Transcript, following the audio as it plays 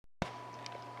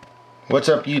What's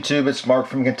up YouTube? It's Mark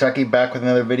from Kentucky, back with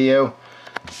another video.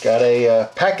 Got a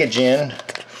package in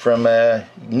from a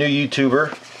new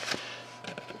YouTuber,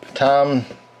 Tom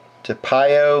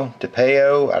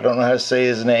Dipaolo. I don't know how to say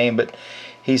his name, but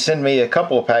he sent me a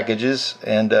couple of packages,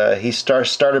 and he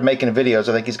started making videos.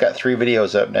 I think he's got 3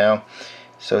 videos up now.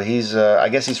 So he's I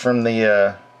guess he's from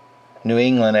the New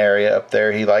England area up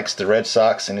there. He likes the Red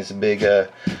Sox, and he's a big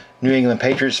New England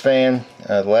Patriots fan.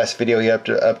 The last video he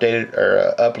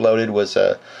uploaded was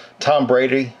Tom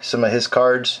Brady, some of his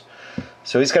cards.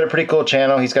 So he's got a pretty cool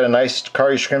channel. He's got a nice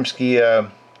Kari Shrimpsky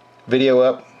video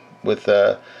up with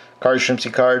Kari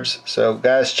Shrimpsky cards. So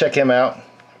guys, check him out.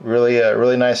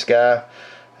 Really nice guy.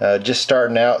 Just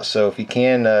starting out. So if you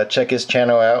can, check his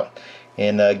channel out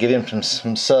and give him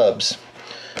some subs.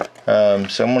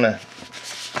 So I'm gonna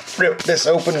rip this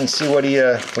open and see what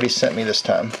he sent me this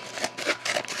time.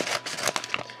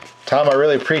 Tom, I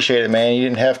really appreciate it, man. You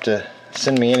didn't have to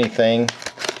send me anything.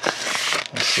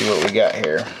 Let's see what we got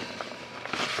here.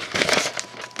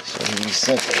 So he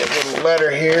sent me a little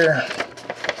letter here.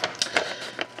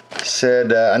 He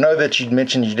said, I know that you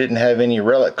mentioned you didn't have any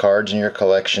relic cards in your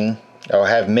collection, or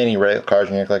have many relic cards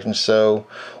in your collection, so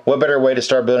what better way to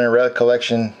start building a relic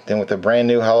collection than with a brand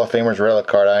new Hall of Famers relic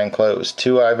card I enclosed.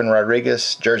 2 Ivan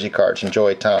Rodriguez Jersey cards.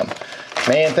 Enjoy, Tom.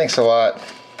 Man, thanks a lot.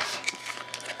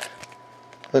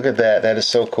 Look at that. That is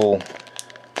so cool.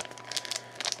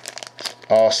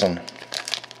 Awesome.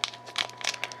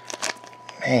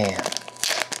 Man,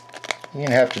 you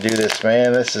didn't have to do this,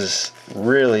 man. This is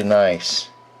really nice.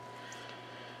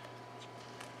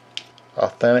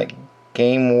 Authentic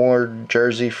game worn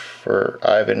jersey for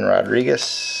Ivan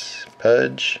Rodriguez,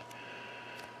 Pudge.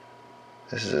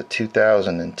 This is a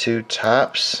 2002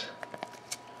 Topps.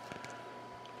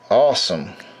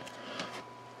 Awesome.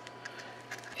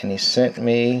 And he sent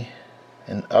me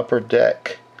an Upper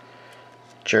Deck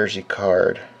jersey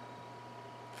card.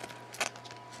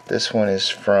 This one is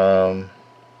from,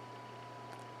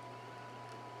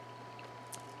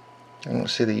 I don't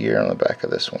see the year on the back of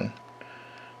this one.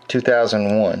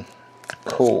 2001.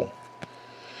 Cool.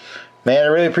 Man, I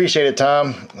really appreciate it,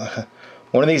 Tom.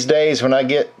 One of these days when I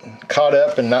get caught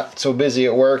up and not so busy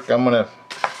at work, I'm gonna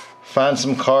find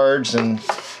some cards and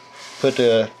put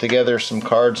together some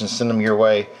cards and send them your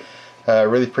way.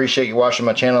 Really appreciate you watching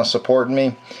my channel and supporting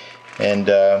me. And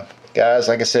guys,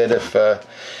 like I said, if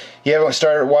you haven't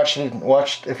started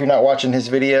if you're not watching his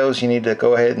videos, you need to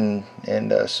go ahead and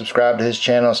subscribe to his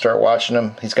channel and start watching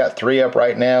them. He's got 3 up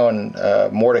right now, and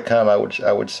more to come, I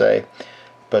would say.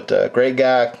 But great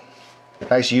guy,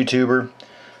 nice YouTuber.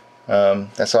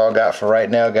 That's all I got for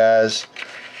right now, guys.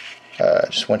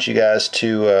 Just want you guys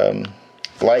to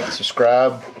like,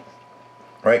 subscribe,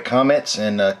 write comments,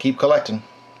 and keep collecting.